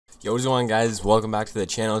Yo, what's going on, guys? Welcome back to the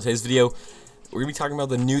channel. In today's video, we're going to be talking about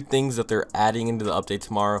the new things that they're adding into the update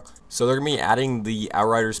tomorrow. So they're going to be adding the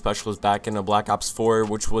Outrider specialist back into Black Ops 4,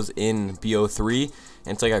 which was in BO3.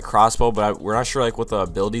 And it's like a crossbow, but we're not sure like what the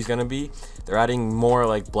ability is going to be. They're adding more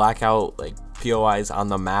like blackout like POIs on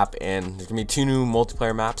the map, and there's going to be 2 new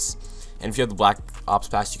multiplayer maps. And if you have the Black Ops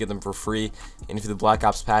Pass, you get them for free. And if you have the Black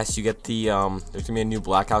Ops Pass, you get the, there's going to be a new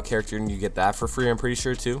Blackout character, and you get that for free, I'm pretty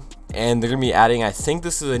sure, too. And they're going to be adding, I think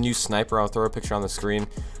this is a new sniper. I'll throw a picture on the screen.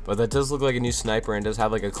 But that does look like a new sniper, and does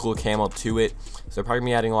have, like, a cool camo to it. So they're probably going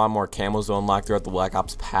to be adding a lot more camos to unlock throughout the Black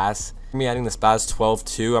Ops Pass. They're going to be adding the Spaz 12,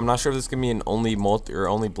 too. I'm not sure if this is going to be an only multi or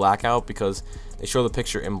only Blackout, because they show the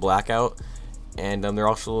picture in Blackout. And they're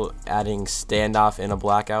also adding Standoff in a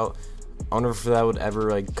Blackout. I wonder if that would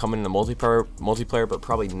ever like come in a multiplayer, but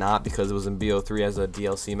probably not, because it was in BO3 as a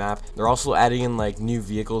DLC map. They're also adding in like new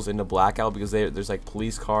vehicles into Blackout, because there's like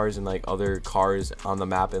police cars and like other cars on the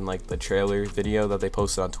map in like the trailer video that they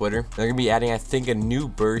posted on Twitter. They're gonna be adding, I think, a new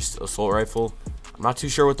burst assault rifle. I'm not too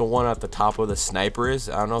sure what the one at the top of the sniper is.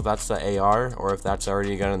 I don't know if that's the AR or if that's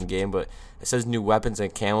already a gun in the game, but it says new weapons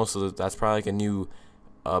and camo, so that's probably like a new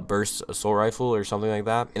burst assault rifle or something like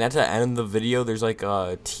that. And at the end of the video, there's like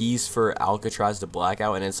a tease for Alcatraz to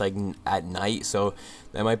Blackout, and it's like at night, so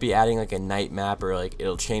they might be adding like a night map, or like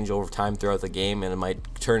it'll change over time throughout the game, and it might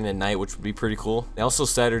turn at night, which would be pretty cool. They also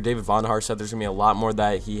said, or David Vonderhaar said, there's gonna be a lot more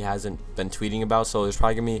that he hasn't been tweeting about, so there's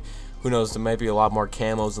probably gonna be, who knows, there might be a lot more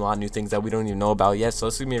camos and a lot of new things that we don't even know about yet. So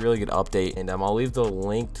this is gonna be a really good update, and I'll leave the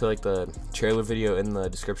link to like the trailer video in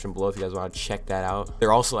the description below if you guys want to check that out.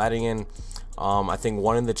 They're also adding in I think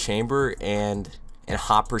one in the chamber and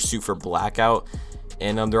hot pursuit for Blackout,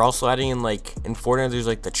 and they're also adding in, like, in Fortnite there's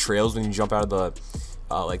like the trails when you jump out of the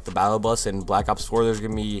like the battle bus. In Black Ops 4 there's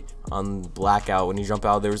gonna be on Blackout, when you jump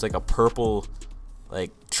out, there was like a purple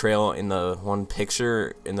like trail in the one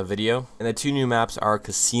picture in the video. And the 2 new maps are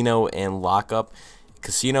Casino and Lockup.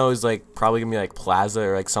 Casino is like probably gonna be like Plaza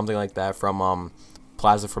or like something like that from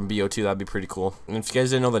Plaza from BO2. That'd be pretty cool. And if you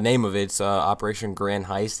guys didn't know the name of it, it's Operation Grand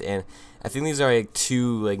Heist, and I think these are like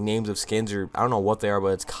 2 like names of skins, or I don't know what they are, but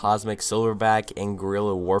it's Cosmic Silverback and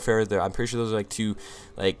Guerrilla Warfare. I'm pretty sure those are like 2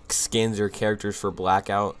 like skins or characters for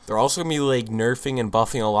Blackout. They're also gonna be like nerfing and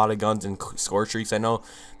buffing a lot of guns and score streaks. I know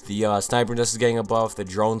the Sniper Nest is getting a buff, the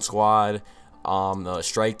Drone Squad, the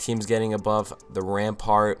Strike Team's getting a buff, the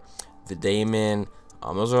Rampart, the Daemon.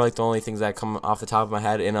 Those are like the only things that come off the top of my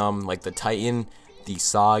head. And like the Titan, the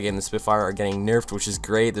SOG, and the Spitfire are getting nerfed, which is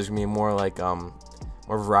great. There's gonna be more like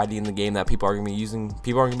more variety in the game that people are gonna be using.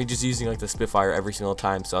 People aren't gonna be just using like the Spitfire every single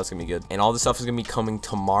time, so that's gonna be good. And all this stuff is gonna be coming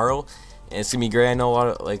tomorrow, and it's gonna be great. I know a lot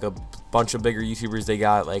of like a bunch of bigger YouTubers, they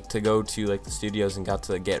got like to go to like the studios and got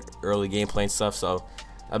to get early gameplay and stuff, so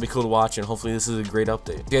that'd be cool to watch, and hopefully this is a great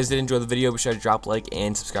update. If you guys did enjoy the video, be sure to drop a like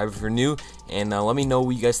and subscribe if you're new, and let me know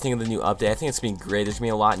what you guys think of the new update. I think it's gonna be great. There's gonna be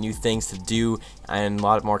a lot of new things to do and a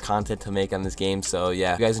lot more content to make on this game, so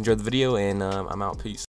yeah. If you guys enjoyed the video, and I'm out. Peace.